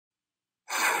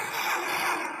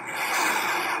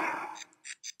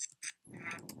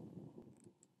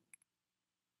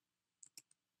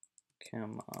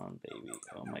Come on, baby.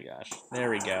 Oh my gosh. There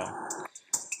we go.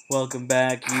 Welcome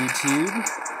back, YouTube.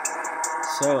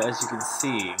 So, as you can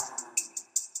see,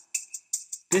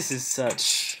 this is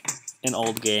such an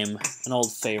old game, an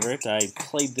old favorite. I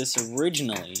played this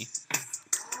originally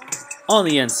on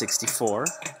the N64,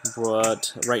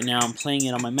 but right now I'm playing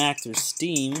it on my Mac through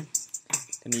Steam.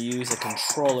 I'm going to use a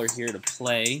controller here to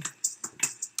play,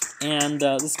 and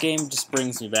this game just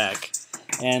brings me back.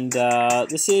 And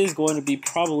this is going to be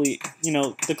probably,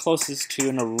 the closest to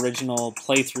an original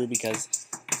playthrough because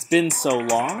it's been so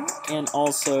long, and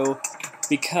also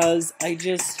because I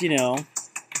just, I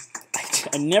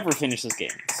never finished this game.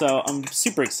 So I'm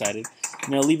super excited.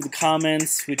 Leave the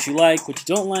comments what you like, what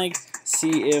you don't like.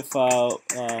 See if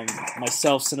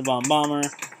myself, Cinnabon Bomber,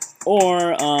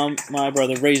 or my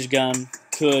brother Rage Gun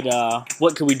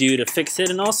what could we do to fix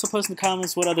it, and also post in the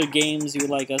comments what other games you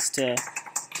would like us to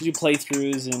do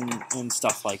playthroughs and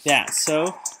stuff like that.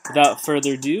 So, without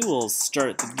further ado, we'll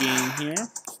start the game here.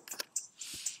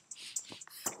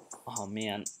 Oh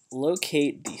man.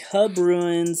 Locate the hub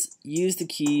ruins. Use the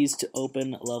keys to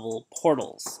open level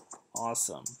portals.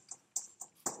 Awesome.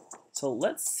 So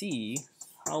let's see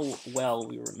how well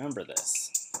we remember this.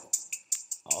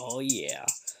 Oh yeah.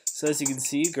 So as you can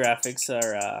see, graphics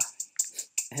are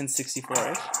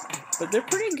N64-ish, but they're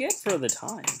pretty good for the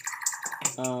time.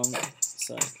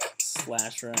 So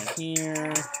slash around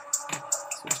here.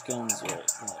 Switch guns.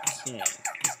 Okay.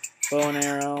 Bow and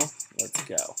arrow. Let's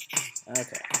go.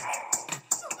 Okay.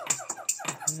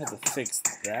 I have to fix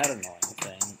that annoying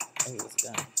thing. Oh, it's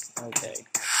done. Okay.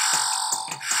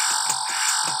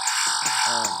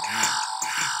 Oh man.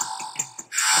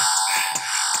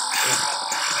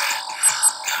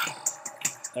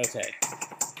 Okay.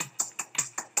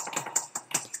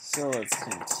 So let's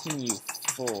continue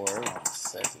forward. 1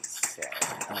 second. Sorry.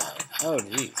 Oh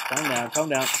geez. Calm down. Calm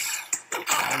down.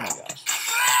 Oh my gosh.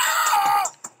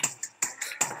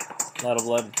 A lot of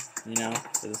blood,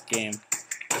 for this game.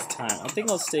 This time. I think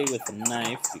I'll stay with the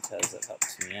knife because it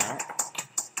helps me out.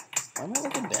 Why am I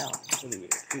looking down? It's really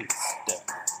weird. Ooh, stone.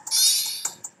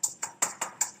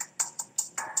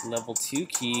 Level 2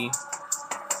 key.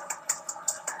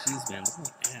 Jeez, man, look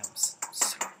at my abs.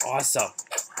 So awesome.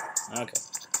 Okay.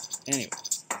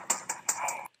 Anyways.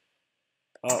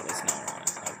 Oh, that's not one.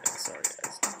 Okay, sorry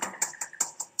guys.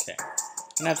 Okay. I'm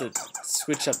gonna have to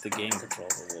switch up the game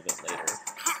controls a little bit later.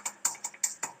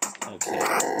 Okay,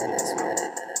 this one.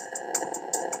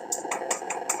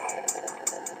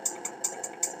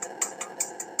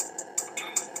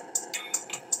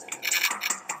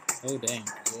 Oh dang,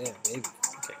 yeah, baby.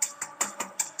 Okay.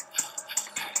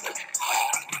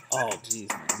 Oh jeez,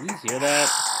 man, you hear that?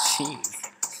 Jeez.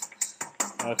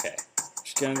 Okay,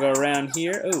 just gonna go around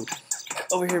here. Oh,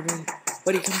 over here, buddy.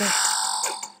 Buddy, come back.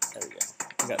 There we go.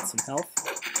 We got some health.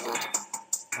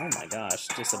 Oh my gosh,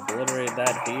 just obliterated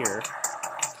that deer.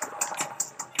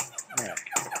 Yeah.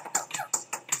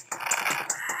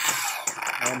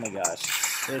 Oh my gosh,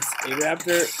 it's a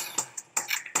raptor.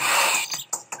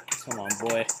 Come on,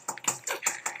 boy.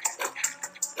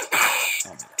 Oh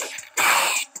my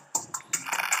gosh.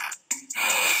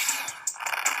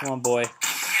 Come on, boy.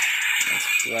 That's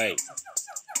right.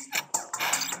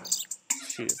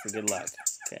 Shoot it for good luck.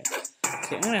 Okay.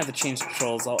 Okay, I'm gonna have to change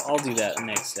controls. I'll do that in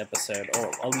next episode, or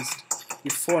at least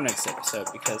before next episode,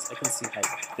 because I can see how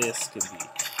this could be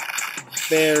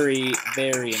very,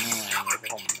 very annoying with the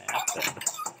whole map thing.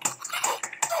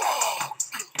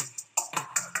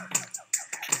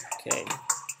 Okay.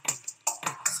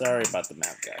 Sorry about the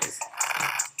map, guys.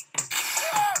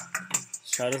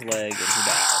 Shot his leg and he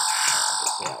died.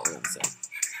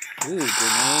 Ooh,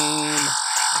 grenade.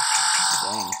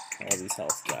 Dang, all these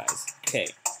health guys. Okay.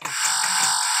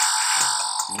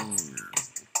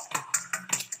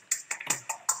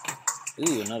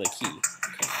 Ooh, another key.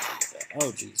 Okay,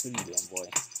 oh jeez, what are you doing, boy?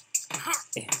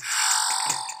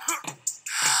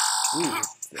 Ooh,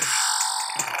 what's this?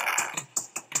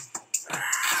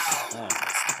 Oh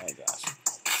gosh.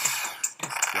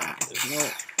 There's no.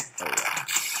 There we go.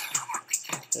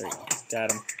 There we go. Got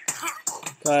him.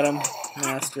 Got him.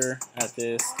 Master at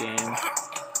this game.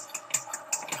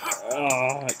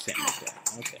 Oh, I can't make that.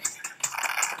 Okay.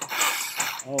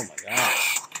 Oh my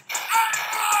gosh.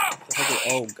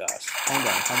 Oh gosh. Calm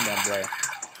down, bro.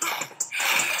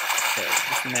 Okay,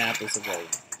 this map is a very.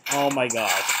 Oh my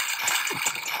gosh.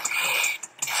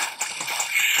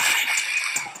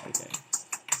 Okay.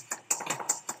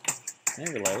 Can I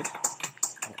reload?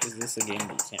 Oh, is this a game that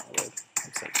you can't reload?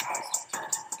 Looks like it is.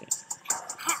 Okay.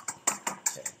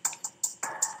 Okay.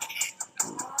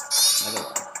 Ooh, another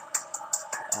one.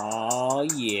 Oh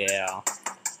yeah. How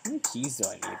many keys do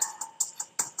I need?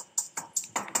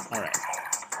 Alright.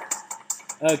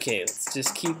 Okay, let's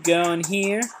just keep going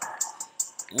here.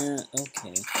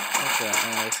 Okay.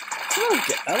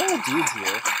 A lot of dudes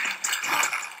here.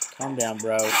 Calm down,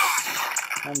 bro.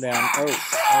 Calm down.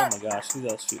 Oh my gosh. Who's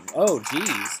else shooting? Oh,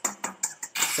 jeez.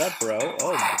 What's up, bro?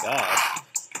 Oh my gosh.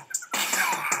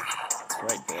 That's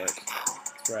right, Dork.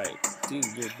 That's right. Dude,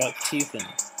 you're buck-teething.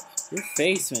 Your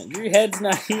face, man. Your head's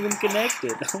not even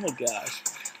connected. Oh my gosh.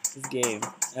 This game.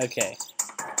 Okay.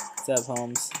 What's up,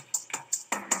 Holmes?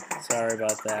 Sorry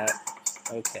about that.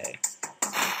 Okay.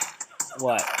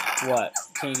 What? What?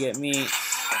 Can you get me?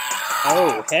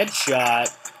 Oh, headshot.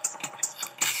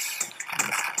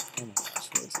 Oh my gosh,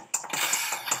 where is he?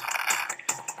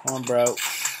 Come on, bro.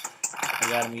 I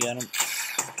got him, got him.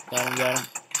 Got him.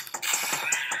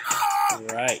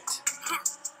 Right.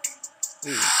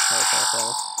 Ooh,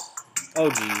 health. Oh,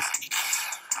 jeez.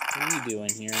 What are you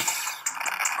doing here?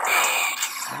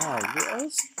 Oh, that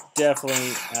was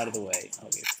definitely out of the way.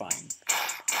 Okay, fine.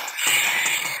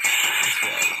 That's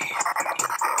right.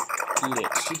 Eat it.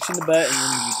 Shoot you in the butt, and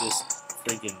then you just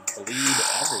freaking bleed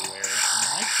everywhere.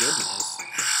 My goodness.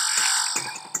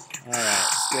 Alright,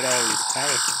 let's get all these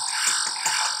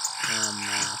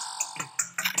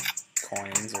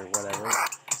coins or whatever.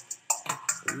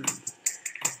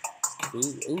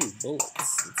 Ooh, bullets.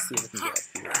 Let's see if we can get up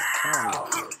here. Come on up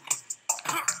here.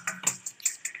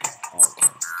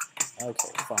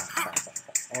 Okay, fine.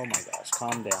 Oh my gosh,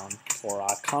 calm down,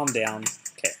 Turok, calm down.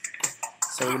 Okay,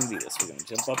 so we're gonna do this. We're gonna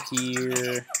jump up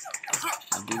here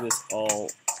and do this all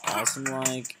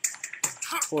awesome-like.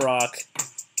 Turok.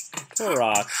 Come on,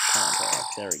 Turok.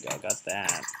 There we go, got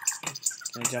that.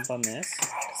 Can I jump on this?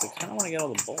 Because I kind of want to get all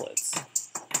the bullets.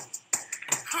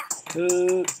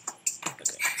 Okay,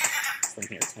 from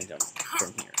here, can I jump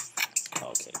from here?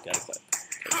 Okay, got a clip.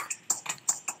 Okay.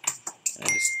 Can I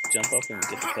just jump up and get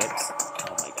the clips?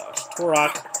 Oh my gosh.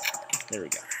 Turok. There we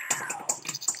go.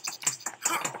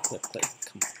 Clip.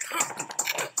 Come on.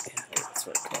 Yeah, that's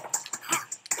right. Turok.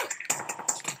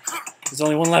 There's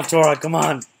only one left, Turok. Come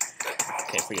on.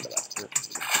 Okay, forget about it.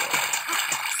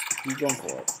 Keep going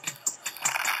for it.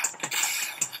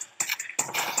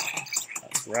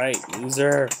 That's right,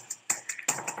 loser.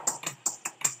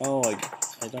 Oh,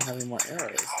 I don't have any more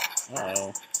arrows.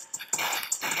 Uh-oh.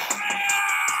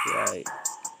 Right.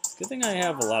 Good thing I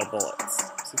have a lot of bullets.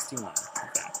 61, in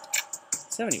fact.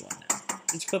 71 now.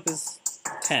 Each clip is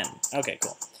 10. Okay,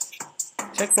 cool.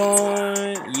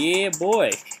 Checkpoint! Yeah,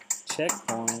 boy!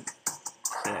 Checkpoint.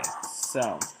 Okay,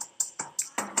 so.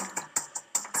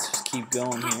 Let's just keep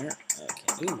going here.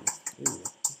 Okay, ooh.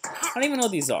 I don't even know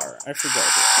what these are. I forgot.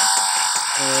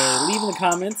 Leave in the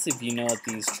comments if you know what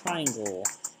these triangle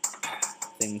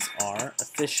things are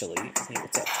officially. Hey,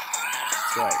 what's up?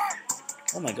 That's right.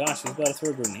 Oh my gosh, he's about to throw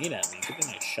a grenade at me. Good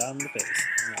thing I shot him in the face.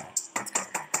 Oh, let's go.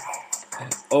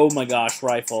 Oh my gosh,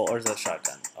 rifle. Or is that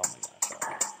shotgun? Oh my gosh,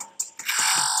 alright.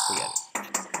 Forget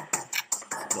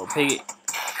it. Little piggy.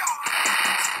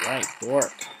 That's right,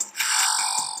 dork.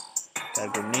 Got a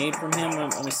grenade from him.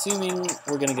 I'm assuming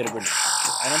we're gonna get a grenade.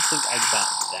 I don't think I got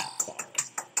that far.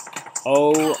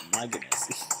 Oh my goodness.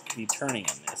 He's turning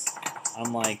on this.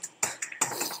 I'm like,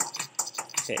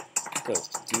 okay, let's go.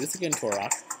 Do this again,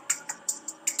 Turok.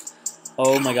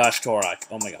 Oh my gosh, Turok.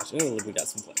 Oh my gosh. Oh, we got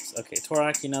some clips. Okay,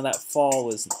 Turok, you know, that fall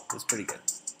was pretty good.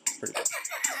 Pretty good.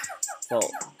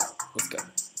 Well, let's go.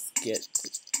 Let's get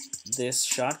this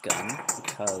shotgun,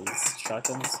 because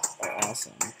shotguns are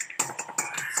awesome.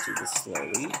 Let's do this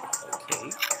slowly. Okay.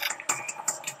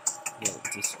 A little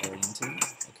disorienting.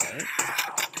 Okay.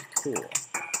 Cool.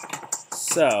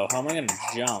 So, how am I going to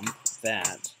jump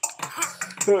that?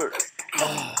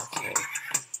 Okay.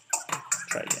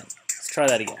 Try again. Let's try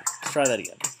that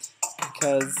again.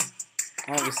 Because,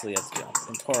 obviously, I have to jump.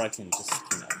 And Turok can just,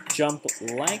 jump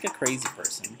like a crazy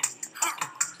person.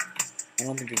 I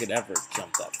don't think I could ever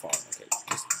jump that far. Okay,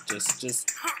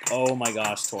 just. Oh my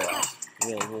gosh, Turok.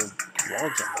 We'll wall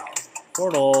jump.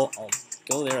 Portal. I'll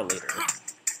go there later.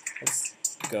 Let's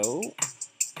go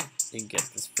and get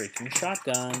this freaking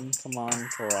shotgun. Come on,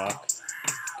 Turok.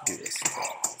 Do this.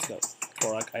 Let's go.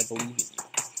 Turok, I believe in you.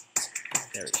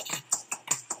 There we go.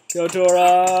 Go,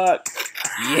 Turok!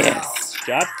 Yes!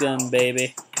 Shotgun,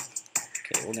 baby.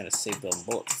 Okay, we're gonna save those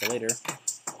bullets for later.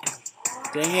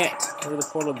 Dang it! Where did the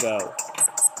portal go?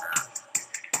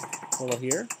 Portal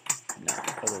here? No.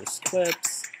 Oh, there's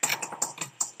clips.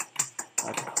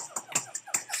 Okay.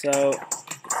 So,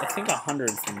 I think 100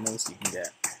 is the most you can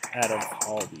get out of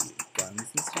all the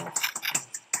guns and stuff.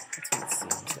 That's what it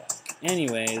seems like.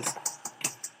 Anyways.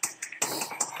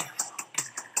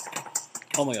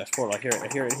 Oh my gosh, portal. I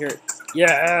hear it.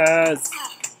 Yes!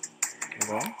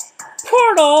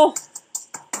 Portal!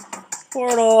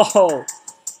 Portal!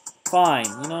 Fine,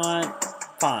 you know what?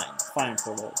 Fine,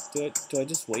 Portal. Do I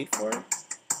just wait for it?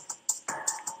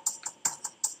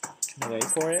 Can I wait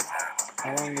for it?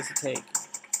 How long does it take?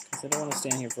 Because I don't want to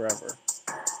stand here forever.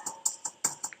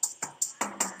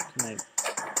 Can I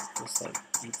just, like,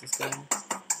 eat this guy?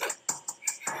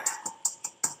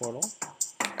 Portal?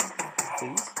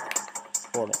 Please?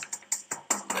 Portal.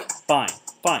 Fine.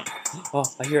 Oh,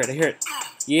 I hear it.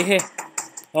 Yeah!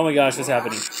 Oh my gosh, what's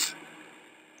happening?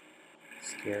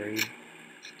 Scary.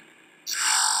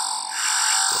 Scary.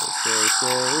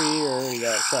 We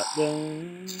got a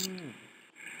shotgun.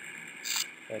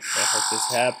 What the heck is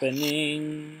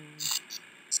happening?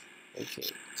 Okay.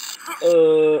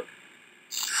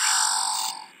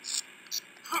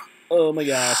 Oh my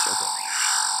gosh.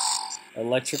 Okay.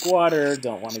 Electric water.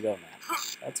 Don't want to go now.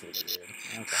 That's really weird.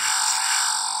 Okay.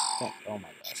 Oh my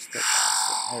gosh.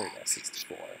 There we go.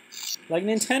 64. Like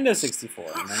Nintendo 64.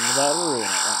 And I'm about to ruin it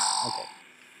right now. Okay.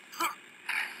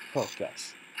 Oh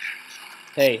gosh.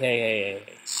 Hey.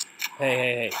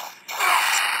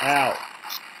 Ow.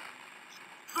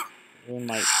 Ruin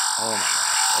my... Oh my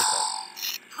gosh. Okay.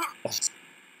 Let's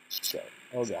go.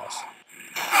 Oh gosh.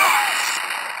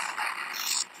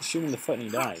 Just shoot him in the foot and he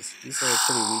dies. These are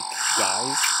pretty weak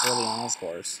guys early on, of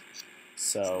course.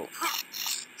 So,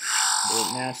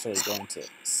 they're naturally going to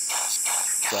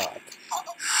suck.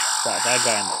 Shot that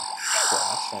guy in the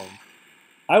crotch. So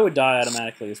I would die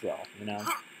automatically as well, you know?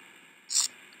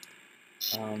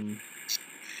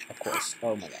 Of course.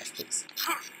 Oh my gosh, please.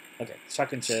 Okay,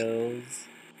 shotgun shells.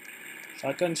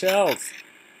 Shotgun shells!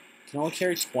 Can only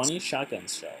carry 20 shotgun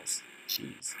shells.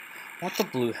 Jeez. Want the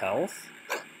blue health?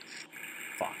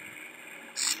 Fine.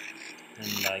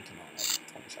 And I can only have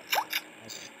 20 shotgun shells.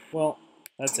 Okay. Well,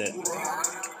 that's it.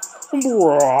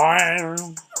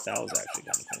 That was actually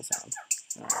kind of cool sound.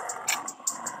 Right.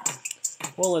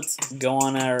 Well, let's go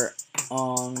on our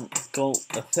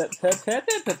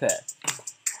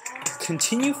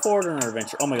continue forward on our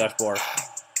adventure. Oh my gosh, boar.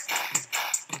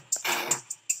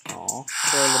 Aw,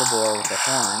 poor little boar with a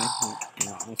horn.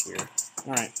 No, that's weird.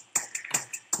 Alright.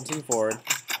 Continue forward.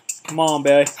 Come on,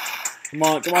 baby. Come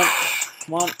on.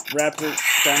 Raptor,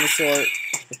 dinosaur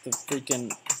with the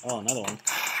freaking... Oh, another one.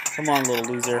 Come on, little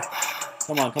loser.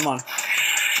 Come on.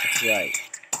 That's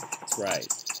right.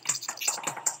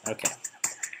 Okay.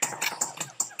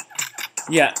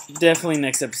 Yeah, definitely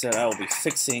next episode I will be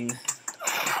fixing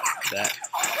that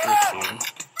issue.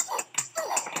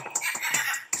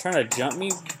 Trying to jump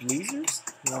me, losers?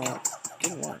 No, it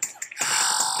didn't work.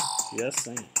 Yes,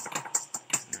 I am.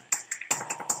 Alright.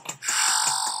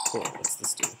 Cool, what's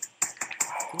this do? I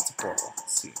think it's a portal.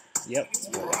 Let's see. Yep, it's a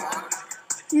portal.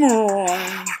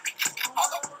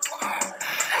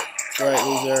 That's right,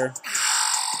 loser.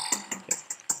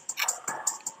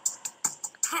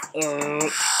 Okay.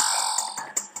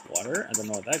 Water? I don't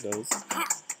know what that goes.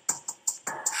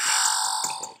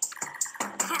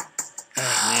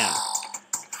 Oh, man.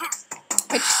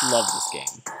 I just love this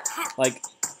game. Like,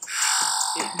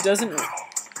 it doesn't...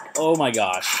 Oh my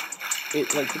gosh.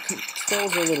 It, like, the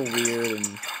controls are a little weird,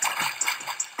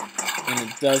 and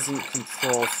it doesn't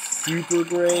control super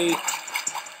great,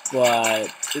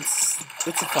 but it's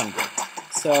a fun game.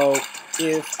 So,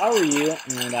 if I were you,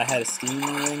 and I had a Steam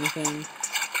or anything,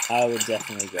 I would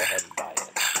definitely go ahead and buy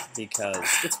it,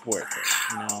 because it's worth it,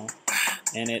 you know?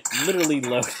 And it literally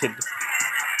loaded...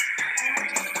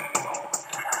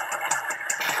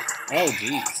 Oh,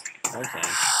 jeez. Okay.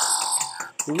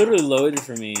 It literally loaded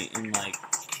for me in, like,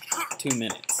 2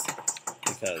 minutes,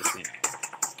 because, you know,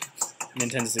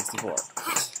 Nintendo 64.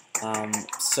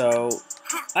 So,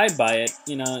 I'd buy it,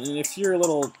 you know, and if you're a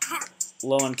little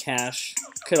low on cash,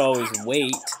 could always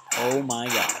wait. Oh my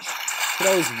gosh. Could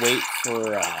always wait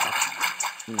for,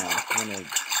 you know, when it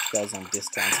goes on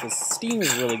discounts, because Steam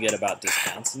is really good about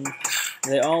discounts, and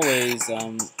they always,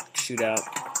 shoot out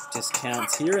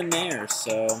discounts here and there,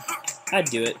 so I'd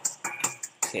do it.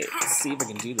 Okay, let's see if I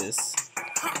can do this.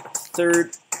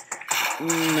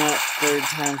 Not third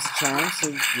time's the charm, so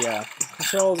yeah, the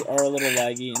controls are a little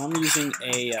laggy, and I'm using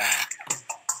a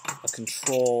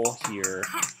control here.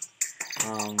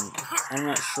 I'm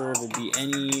not sure if it'd be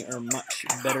any or much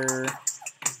better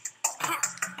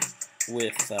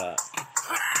with the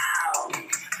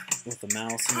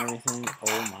mouse and everything.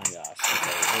 Oh my gosh,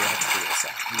 okay, we have to figure this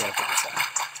out. We gotta figure this out.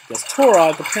 Because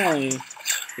Turok apparently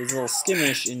is a little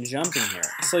skimmish in jumping here.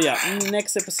 So yeah, in the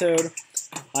next episode,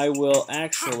 I will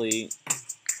actually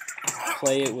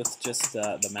play it with just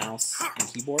the mouse and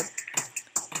keyboard,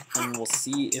 and we'll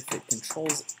see if it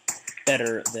controls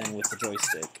better than with the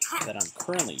joystick that I'm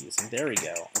currently using. There we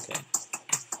go. Okay.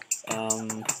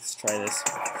 Let's try this.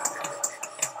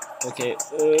 Okay.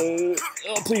 Oh,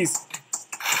 please.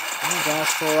 Oh my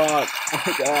gosh, Turok. Oh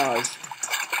my gosh.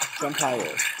 Jump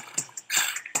higher.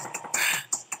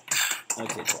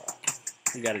 Okay, Turok.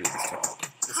 We gotta do this, Turok.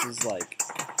 This is like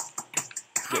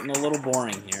getting a little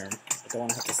boring here. I don't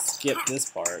want to have to skip this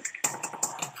part.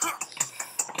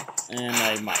 And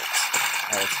I might.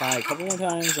 I will try a couple more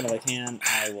times, and if I can,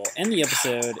 I will end the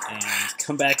episode and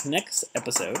come back next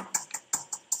episode.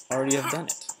 I already have done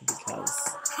it, because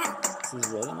this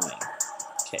is really annoying.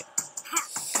 Okay.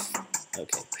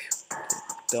 Okay.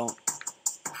 Don't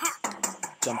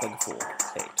jump like a fool.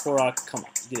 Okay, Turok, come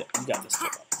on. You got this,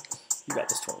 Turok. You got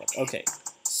this, Turok. Okay.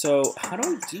 So, how do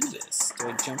I do this? Do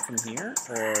I jump from here?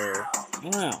 Or, I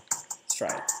don't know. Let's try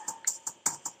it.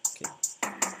 Okay.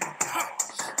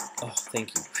 Oh,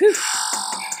 thank you. Whew.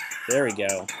 There we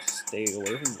go. Stay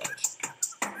away from the ledge.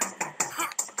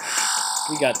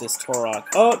 We got this, Turok.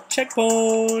 Oh,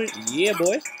 checkpoint! Yeah,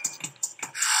 boy.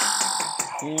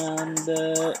 And,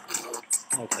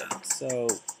 okay. So,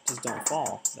 just don't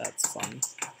fall. That's fun.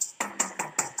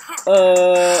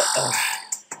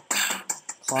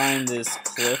 Climb this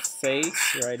cliff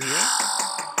face right here.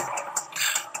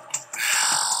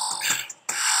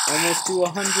 Almost to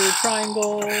 100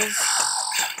 triangles.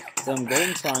 Them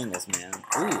golden triangles, man.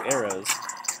 Ooh, arrows.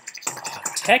 Oh,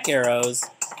 tech arrows.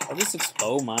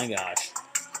 Oh my gosh.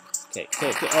 Okay.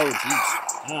 Oh,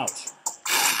 jeez. Ouch.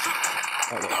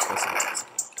 Oh, wait,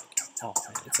 oh,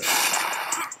 man,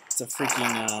 it's a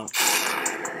freaking,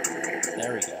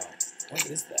 there we go. What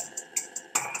is that?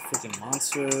 Freaking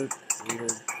monster,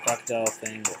 weird crocodile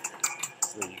thing with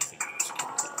 3 fingers.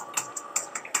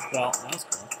 Okay. Well, that was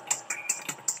cool.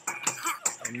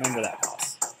 I remember that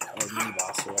boss. Or mini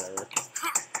boss or whatever.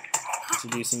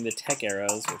 Introducing the tech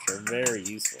arrows, which are very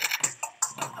useful.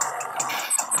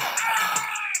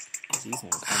 Jeez,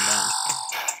 man, calm down.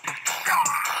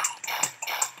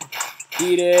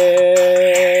 Eat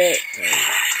it!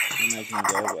 And I can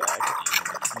go back and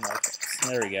get some more cups.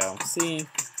 There we go. See?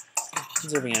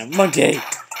 Conserving animal. Monkey!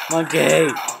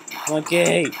 Monkey!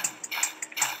 Monkey!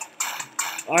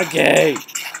 Monkey!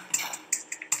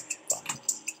 Fine.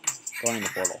 Going in the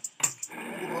portal.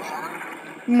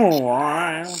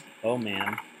 Oh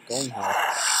man. Golden health.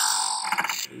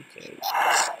 Okay.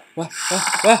 What?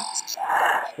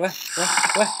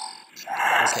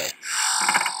 Okay.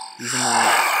 Using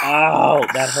my... Ow!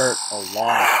 That hurt a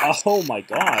lot. Oh my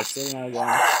gosh. They're now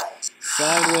going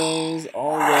sideways,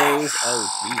 all ways. Oh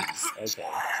jeez. Okay.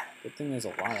 Good thing there's a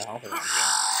lot of health around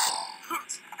here.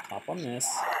 Let's hop on this.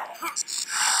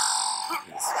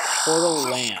 This portal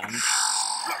land.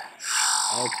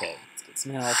 Okay. Let's get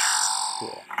some health.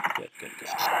 Cool. Good.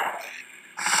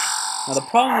 Now the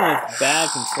problem with bad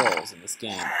controls in this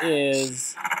game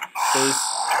is oh,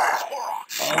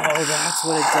 that's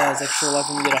what it does. Extra life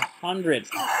when you get 100.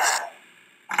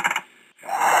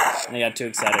 And I got too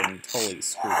excited and totally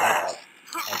screwed that up.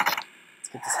 Okay. Let's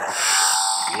get this health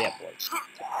out of here. Yeah, boy.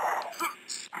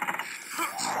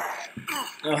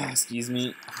 Oh, excuse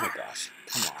me. Oh my gosh.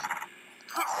 Come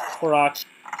on.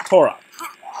 Turok.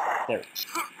 There we go.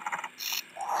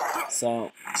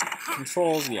 So,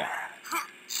 controls, yeah.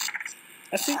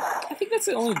 I think that's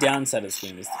the only downside of this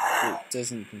game is it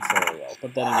doesn't control well.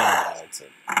 But then again, it's a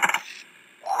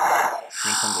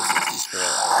Nintendo 64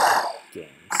 game,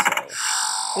 so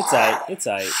it's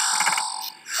aight.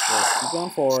 Let's keep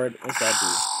going forward. What's that do?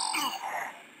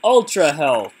 Ultra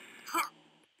health.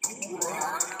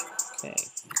 Okay.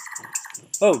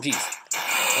 Oh, jeez.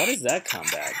 Why does that come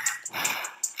back?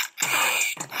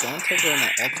 Don't take away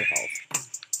my ultra health.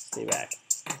 Stay back.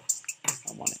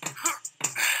 I want it.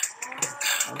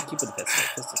 I'll keep with the pistol.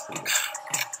 Pistol's pretty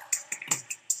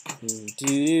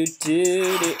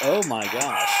good. Oh my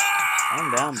gosh. Calm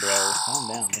down, bro. Calm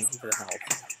down. Thank you for the help.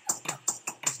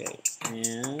 Okay.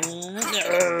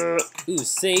 And... ooh,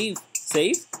 save.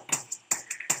 Save?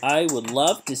 I would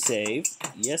love to save.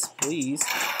 Yes, please.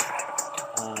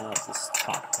 This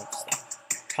top.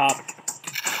 Top.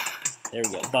 There we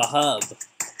go. The hub.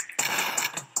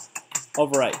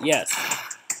 Override. Yes.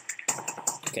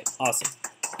 Okay, awesome.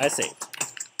 I saved.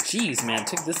 Jeez, man, it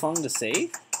took this long to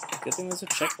save? Good thing those are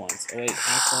checkpoints. Oh, wait,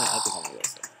 actually, I think I'll do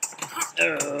this.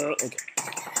 Okay.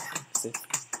 See?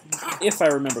 If I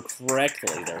remember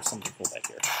correctly, there's something cool back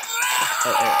here.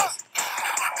 Oh, arrows.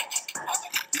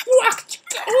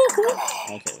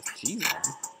 Okay, jeez, man.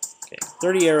 Okay,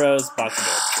 30 arrows, box of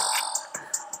bullets.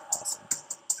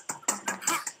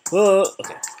 Awesome.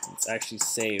 Okay, let's actually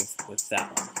save with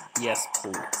that one. Yes,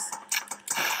 please.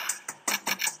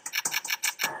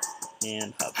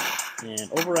 And hub. And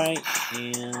overwrite.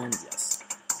 And yes.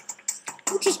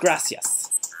 Muchas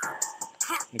gracias.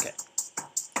 Okay.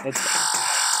 Let's go.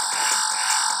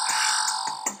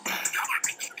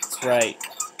 That's right.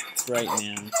 That's right,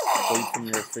 man. Wait from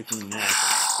your freaking neck and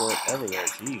squirt everywhere.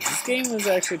 Jeez, this game was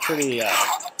actually pretty, ow,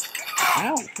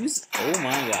 oh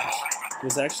my gosh. It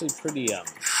was actually pretty, a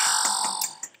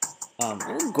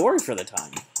little gory for the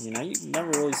time. You know, you never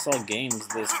really saw games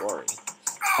this gory.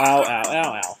 Ow, ow,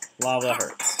 ow, ow. Lava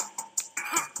hurts.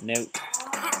 Note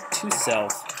to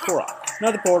self. Turok.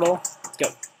 Another portal. Let's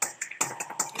go.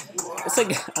 It's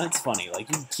like, it's funny. Like,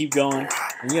 you keep going,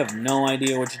 and you have no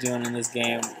idea what you're doing in this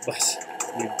game, but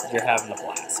you're having a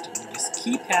blast. You just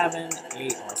keep having a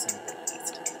awesome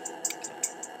blast.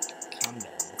 Okay. Calm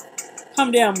down.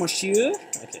 Calm down, monsieur.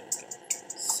 Okay, let's go.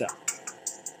 So,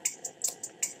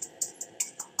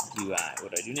 what do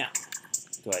I do now?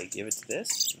 Do I give it to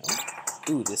this?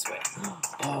 No. Ooh, this way.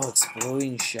 Oh,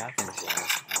 exploding shotgun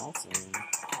shells. Awesome.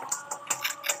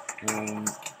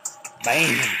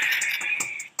 Bam!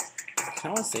 I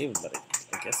kind of want to save it, but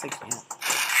I guess I can't.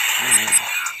 I don't know.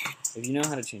 If you know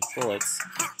how to change bullets,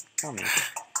 tell me.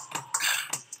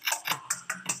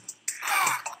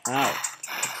 Ow.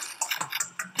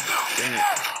 Dang it.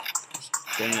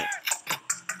 Dang it.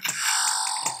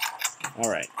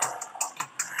 Alright.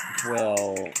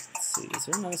 Well, let's see. Is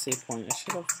there another save point? I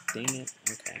should have. Dang it.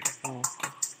 Okay. Oh.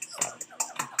 Stop it.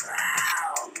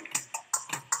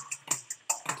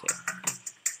 Okay.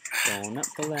 Going up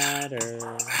the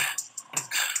ladder.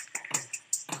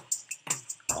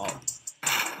 Oh.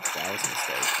 That was a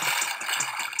mistake.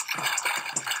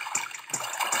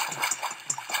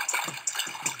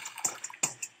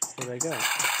 Where did I go?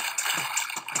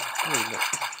 There we go.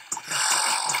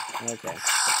 Okay.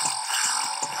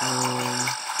 I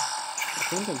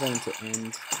think I'm going to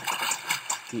end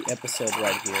the episode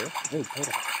right here. Oh, hold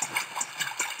on.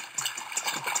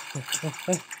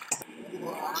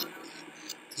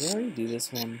 Did I already do this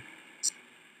one?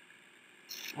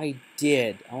 I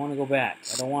did. I want to go back.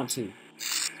 I don't want to.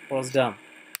 Well, it's dumb.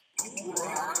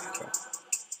 Okay.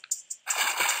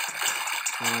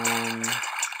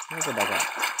 I'll go back up.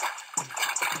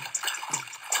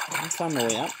 I'll find my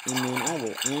way up, and then I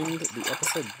will end the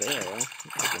episode there.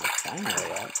 I can find my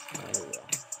way up. There we go.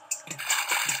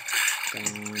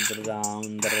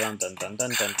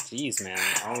 Jeez, man.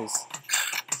 Always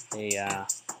a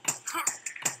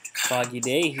foggy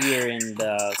day here in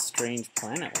the strange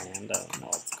planet land. I don't know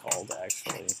what it's called,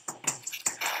 actually.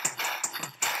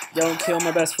 Don't kill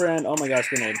my best friend. Oh my gosh,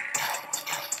 grenade.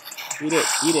 Eat it.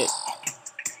 Eat it.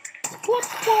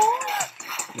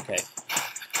 Okay.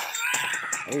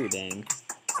 Oh, dang.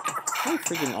 What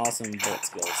freaking awesome bullet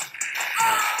skills.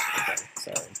 Oh, okay,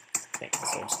 sorry. Okay,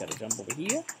 so I just gotta jump over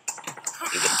here.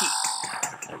 Get the key.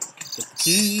 Get the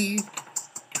key.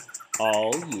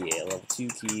 Oh, yeah, level 2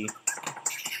 key.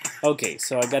 Okay,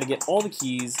 so I gotta get all the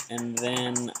keys, and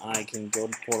then I can go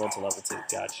to portal to level 2.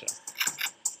 Gotcha.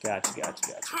 Gotcha.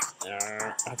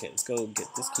 Okay, let's go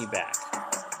get this key back.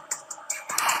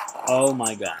 Oh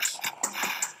my gosh.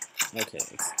 Okay,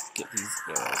 let's get these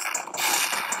arrows.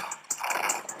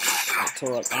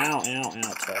 Turok. Ow,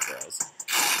 Turok arrows.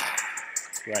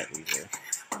 That's right, Weaver.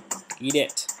 Eat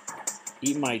it.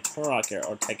 Eat my Turok arrow,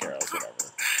 or tech arrows,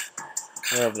 whatever.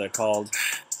 Whatever they're called.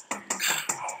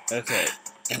 Okay.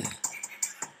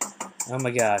 Oh my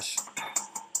gosh.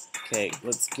 Okay,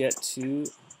 let's get to...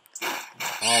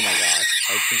 Oh my gosh.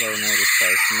 I think I know this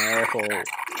place. No.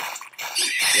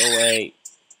 Go away.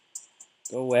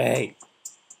 Go away.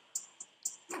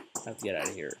 I have to get out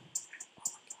of here.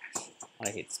 Oh my gosh. I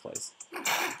hate this place.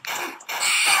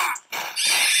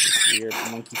 Weird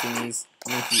monkey thingies.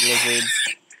 Monkey lizards.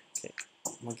 Okay.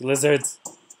 Monkey lizards.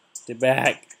 Get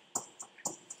back.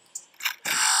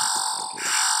 Okay.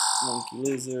 Monkey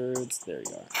lizards. There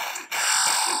you are.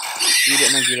 Eat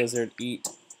it, monkey lizard. Eat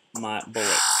my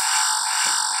bullets.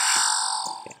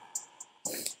 Okay.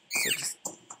 So just...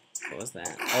 What was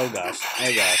that? Oh gosh.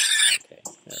 Oh gosh. Okay.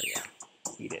 There we go.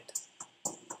 Eat it.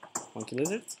 Monkey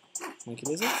lizards? Monkey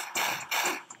lizards?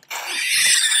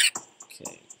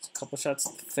 Okay. A couple shots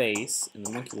to the face, and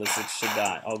the monkey lizard should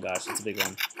die. Oh gosh, it's a big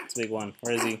one. It's a big one.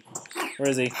 Where is he? Where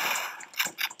is he?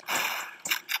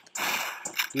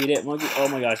 Eat it, monkey. Oh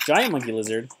my gosh, giant monkey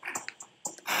lizard.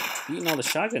 Eating all the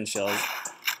shotgun shells.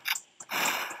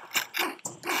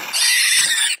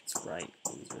 That's right,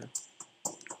 loser.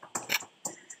 Okay.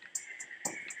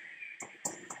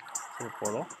 Is there a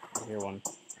portal? I hear one.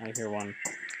 I hear one.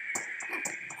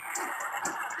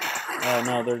 Oh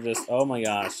no, they're just, oh my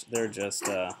gosh, they're just,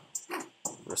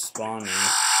 respawning.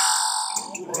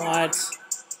 What?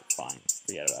 Fine,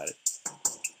 forget about it.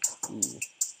 Ooh.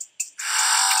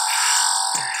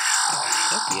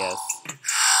 Heck yes.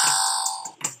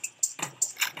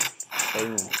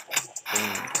 Boom.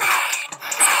 Boom.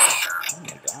 Oh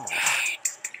my gosh.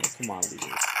 Oh, come on,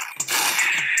 losers.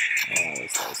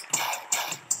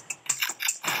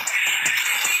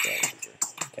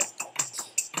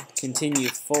 continue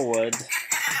forward.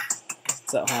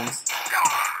 What's up, Holmes?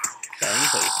 Shot in the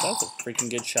face. That was a freaking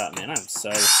good shot, man. I'm so...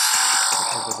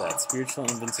 What was that? Spiritual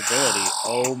invincibility.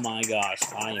 Oh my gosh,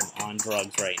 I am on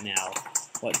drugs right now.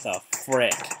 What the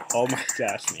frick? Oh my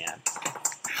gosh, man.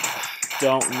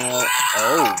 Don't know.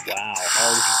 Oh, wow.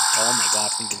 Oh my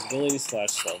gosh. Invincibility /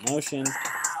 slow motion.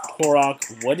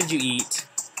 Turok, what did you eat?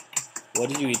 What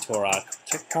did you eat, Turok?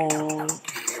 Checkpoint.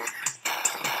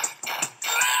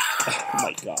 Oh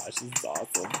my gosh, this is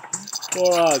awesome.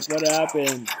 Turok, what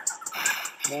happened?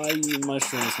 Why are you eating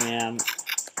mushrooms, man?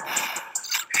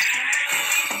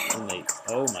 And they,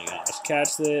 oh my gosh,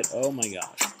 catch it. Oh my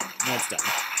gosh. That's done.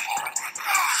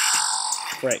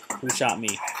 Great, who shot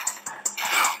me?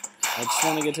 I just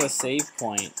want to get to a save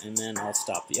point, and then I'll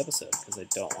stop the episode, because I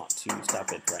don't want to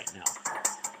stop it right now.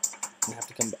 I have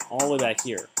to come all the way back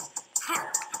here.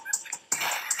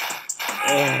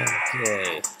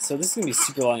 Okay, so this is going to be a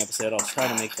super long episode. I'll try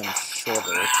to make them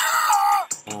shorter.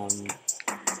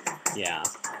 Yeah.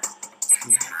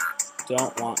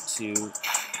 Don't want to...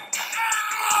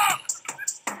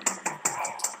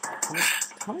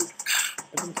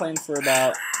 I've been playing for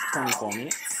about 24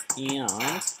 minutes, and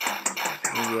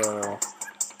maybe a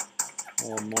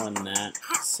little more than that.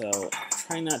 So,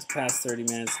 try not to pass 30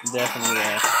 minutes. Definitely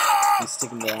be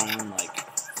sticking around like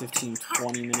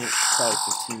 15-20 minutes, probably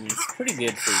 15 minutes. Pretty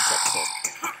good for each episode.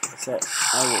 So,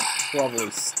 I will probably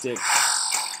stick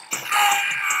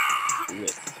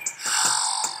with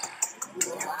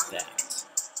that.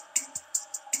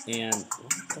 And,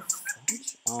 what the fudge?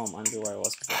 Oh, I'm under where I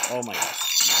was before. Oh my gosh.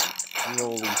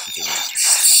 Holy shit.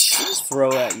 They just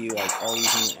throw at you like all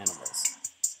these new animals.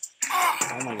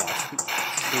 Oh my gosh.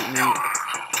 Shoot me.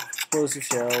 Explosive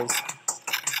shells.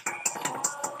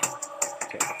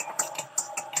 Okay.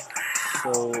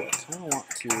 So, I kind of want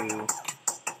to...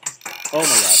 Oh my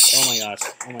gosh. Oh my gosh.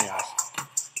 Oh my gosh.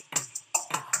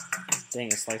 Dang,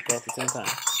 it's like both at the same time.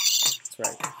 That's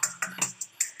right.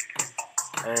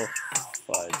 Oh,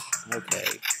 fudge. Okay.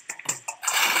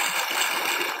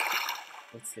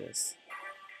 What's this?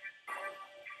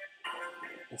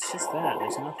 It's just that.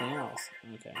 There's nothing else.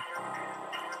 Okay.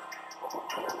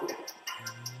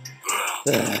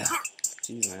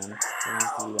 Jeez, man. Don't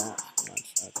have to do that much.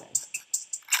 Okay.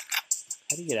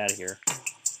 How do you get out of here?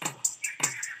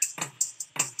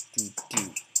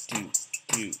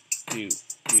 Do.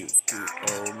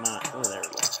 Oh my. Oh, there we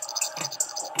go.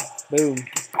 Boom.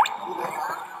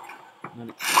 Not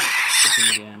chicken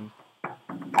again.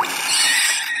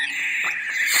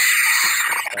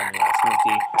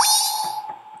 Smoky.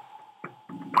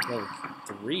 Level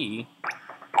 3?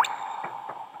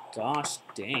 Gosh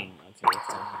dang. Okay, what's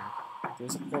down here?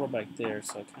 There's a portal back there,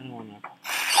 so I kind of want to...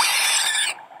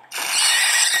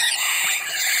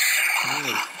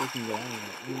 freaking go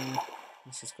anywhere.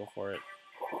 Let's just go for it.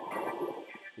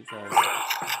 Because...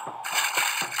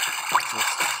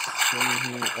 just swimming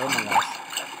here. Oh my gosh.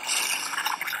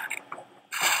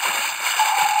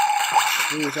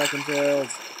 Ooh, shotgun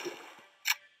shells.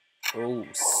 Oh,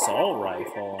 assault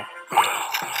rifle.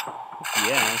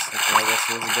 Yes, okay, I guess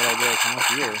it was a good idea to come up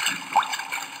here.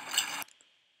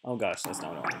 Oh gosh, that's not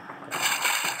what I want. Okay.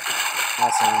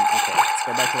 Awesome. Okay, let's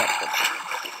go back to that.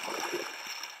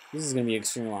 This is going to be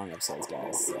extremely long episodes,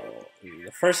 guys. So,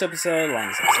 the first episode,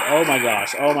 longest episode. Oh my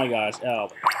gosh, oh my gosh, oh my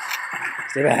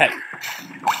gosh. Stay back.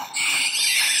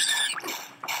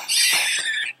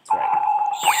 That's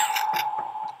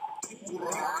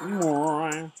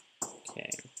right. Okay.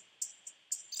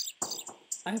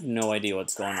 I have no idea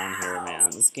what's going on here,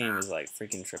 man. This game is like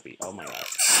freaking trippy. Oh my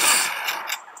gosh.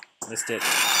 Missed it.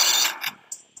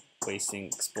 Wasting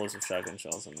explosive shotgun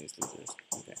shells on these losers.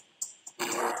 Okay.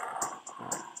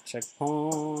 Alright.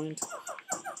 Checkpoint.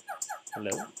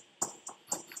 Hello.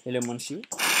 Hello, monsieur.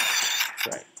 That's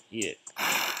right. Eat it.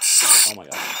 Oh my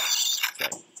gosh.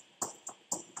 That's right.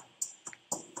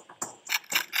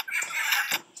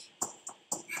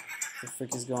 What the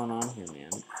frick is going on here,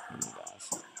 man? Oh my gosh.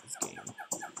 This game.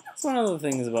 It's one of the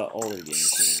things about older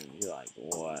games, man. You're like,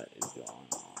 what is going on,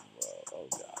 bro? Oh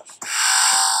gosh.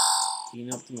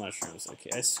 Eating up the mushrooms. Okay,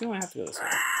 I assume I have to go this way.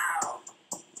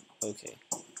 Okay.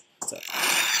 What's up?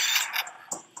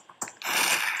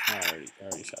 I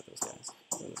already shot those guys.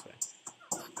 Go this way.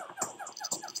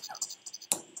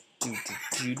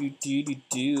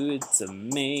 Do. It's a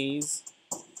maze.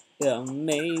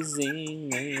 Amazing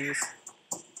maze.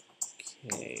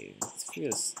 Okay, let's figure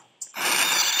this.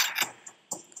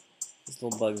 These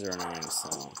little bugs are annoying,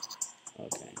 so...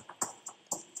 Okay.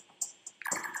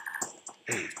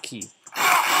 Hey, key.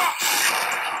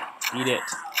 Eat it.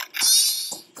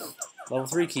 Level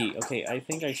 3 key. Okay, I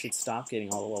think I should stop getting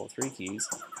all the level 3 keys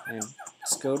and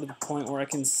Let's go to the point where I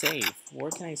can save.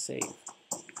 Where can I save?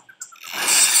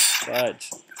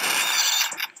 Fudge.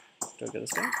 Do I go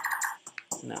this way?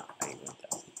 No, I went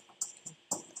that way.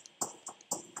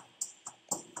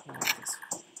 Okay.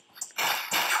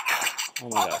 Oh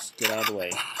my gosh, get out of the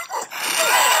way.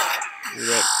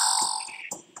 Rip.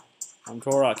 I'm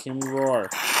Turok, hear me roar.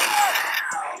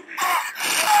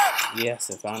 Yes,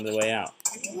 I found the way out.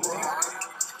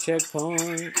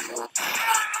 Checkpoint.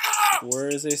 Where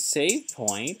is a save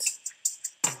point?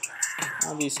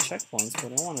 All these checkpoints,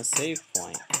 but I want a save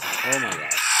point. Oh my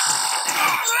gosh.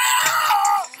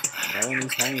 Rolling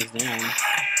these homies down.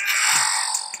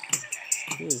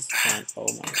 Who is trying? Oh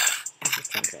my gosh. He's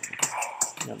trying to kill me.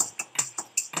 Never mind.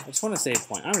 I just want a save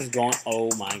point. I'm just going, oh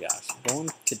my gosh. Going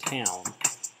to town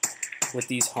with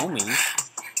these homies.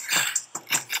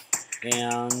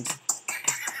 And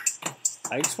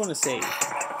I just want to save.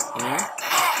 You know?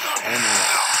 Oh my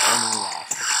gosh. Oh my gosh.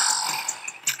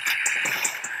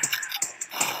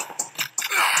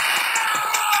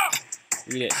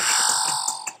 Eat it.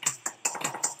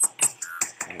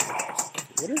 Oh my gosh.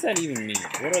 What does that even mean?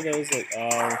 What are those like?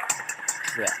 Oh,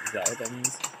 is that what that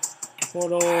means?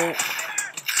 Portal.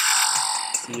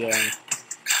 See, it's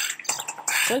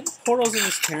like portals are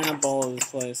just tearing up all of this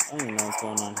place. I don't even know what's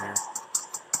going on here.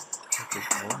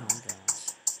 Oh my gosh.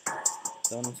 Is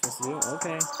that what I'm supposed to do?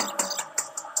 Okay.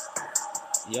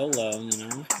 YOLO, you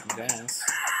know, I guess.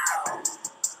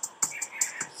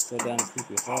 Just go down a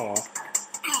creepy hole.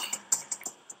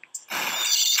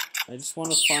 I just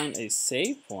want to find a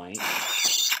save point.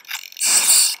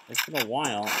 It's been a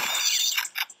while.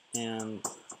 And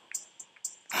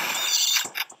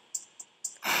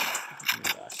oh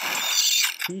my gosh.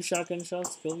 2 shotgun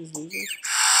shots to kill these losers?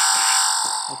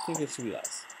 I think it should be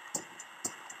less.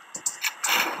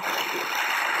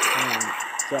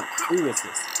 Jump. Ooh, what's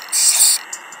this?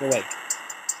 Go away.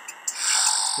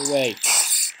 Go away.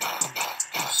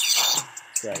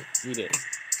 That's right. Eat it.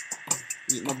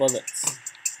 Eat my bullets.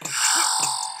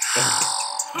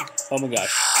 Oh my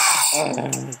gosh.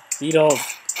 Beetles.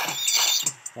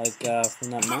 Like from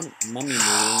that mummy movie, you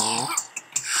know?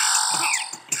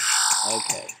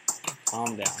 Okay.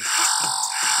 Calm down.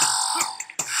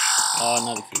 Oh,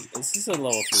 another key. This is a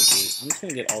level 3 key. I'm just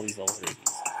gonna get all these level 3 keys.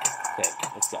 Okay,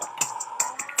 let's go.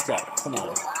 Let's go. Come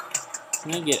on.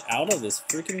 Can I get out of this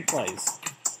freaking place?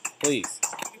 Please.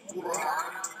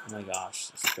 Oh my gosh.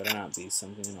 This better not be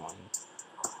something annoying.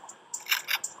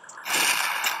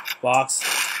 Box.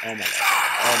 Oh my gosh.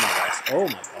 Oh my gosh. Oh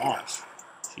my gosh.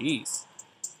 Jeez.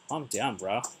 Calm down,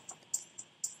 bro.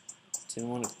 Didn't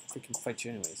want to freaking fight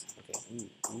you anyways. Okay.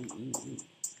 Ooh.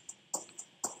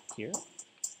 Here?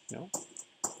 No?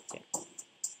 Okay.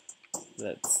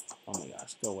 That's... Oh my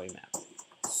gosh. Go away, map.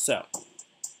 So.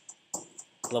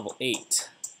 Level 8.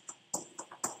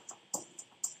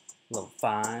 Level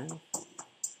 5.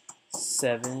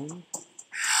 7.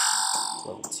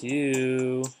 Level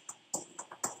 2.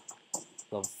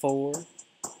 Level 4.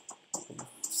 Level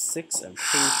 6, I'm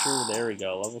pretty sure. There we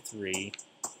go. Level 3.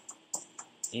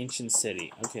 Ancient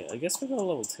City. Okay, I guess we'll go to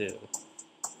level 2.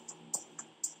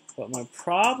 But my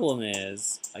problem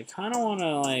is, I kind of want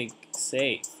to, like,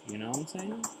 save. You know what I'm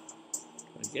saying?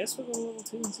 But I guess we'll go to level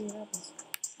 2 and see what happens.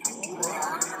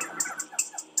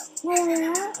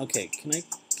 Okay, can I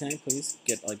please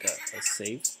get, like, a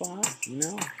save spot? You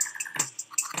know?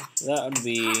 That would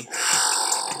be...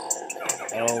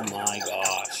 Oh my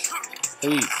gosh.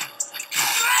 Please.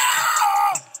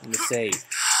 I'm gonna save.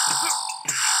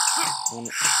 I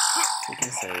wanna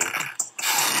freaking save.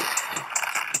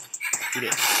 Eat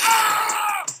it.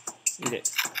 Eat it.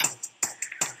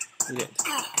 Eat it.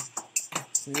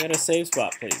 Can we get a save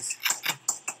spot, please?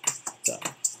 What's up?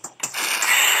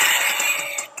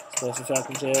 Special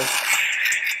shotgun shells.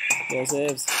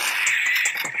 Explosives.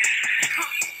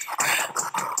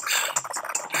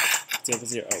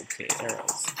 0. Okay,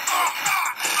 arrows.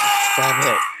 Stop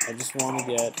it. I just want to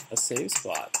get a save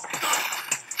spot.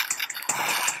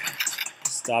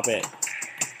 Stop it.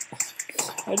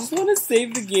 I just want to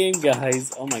save the game,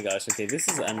 guys. Oh my gosh. Okay, this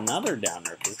is another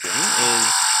downer of this game.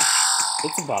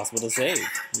 It's impossible to save,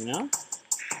 you know?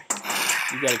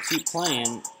 You gotta keep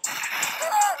playing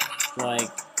like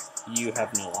you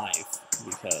have no life,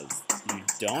 because you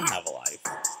don't have a life.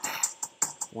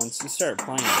 Once you start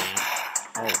playing it,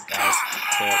 oh, that's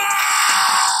terrible.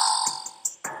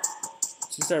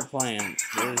 Once you start playing,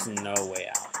 there's no way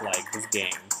out. Like, this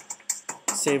game.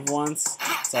 Save once,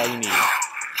 that's all you need.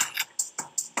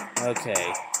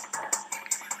 Okay.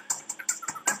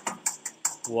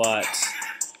 What?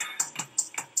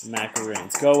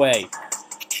 Macaroons. Go away.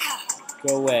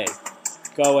 Go away.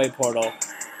 Go away, portal.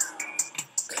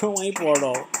 Go away,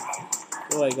 portal.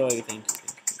 Go away, go away, think.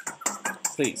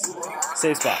 Please.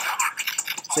 Save spot.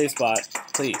 Save spot.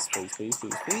 Please, please, please,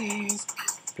 please, please.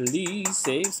 Please,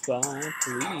 save spot.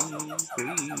 Please,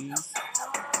 please.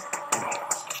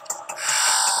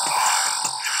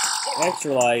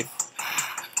 Extra life.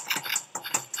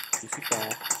 Did you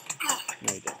fall?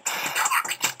 No, you didn't.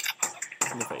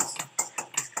 In the face.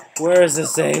 Where is the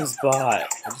save spot?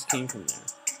 I just came from there.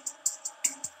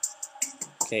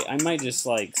 Okay, I might just,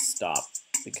 like, stop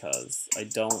because I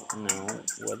don't know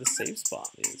where the save spot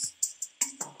is.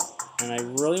 And I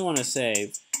really want to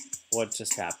save what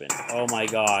just happened. Oh my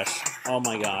gosh. Oh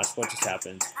my gosh, what just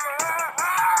happened?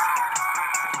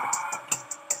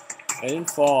 I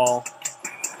didn't fall.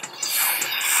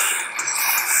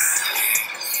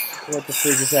 What the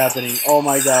freak is happening? Oh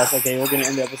my gosh. Okay, we're gonna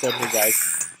end the episode here, guys.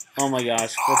 Oh my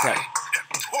gosh. What's that?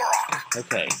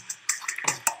 Okay.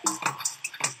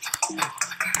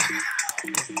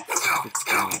 It's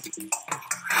gone.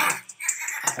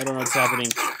 I don't know what's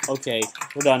happening. Okay,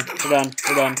 we're done. We're done.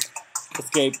 We're done.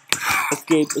 Escape.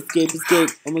 Escape. Escape. Escape.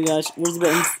 Oh my gosh. Where's the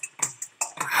buttons?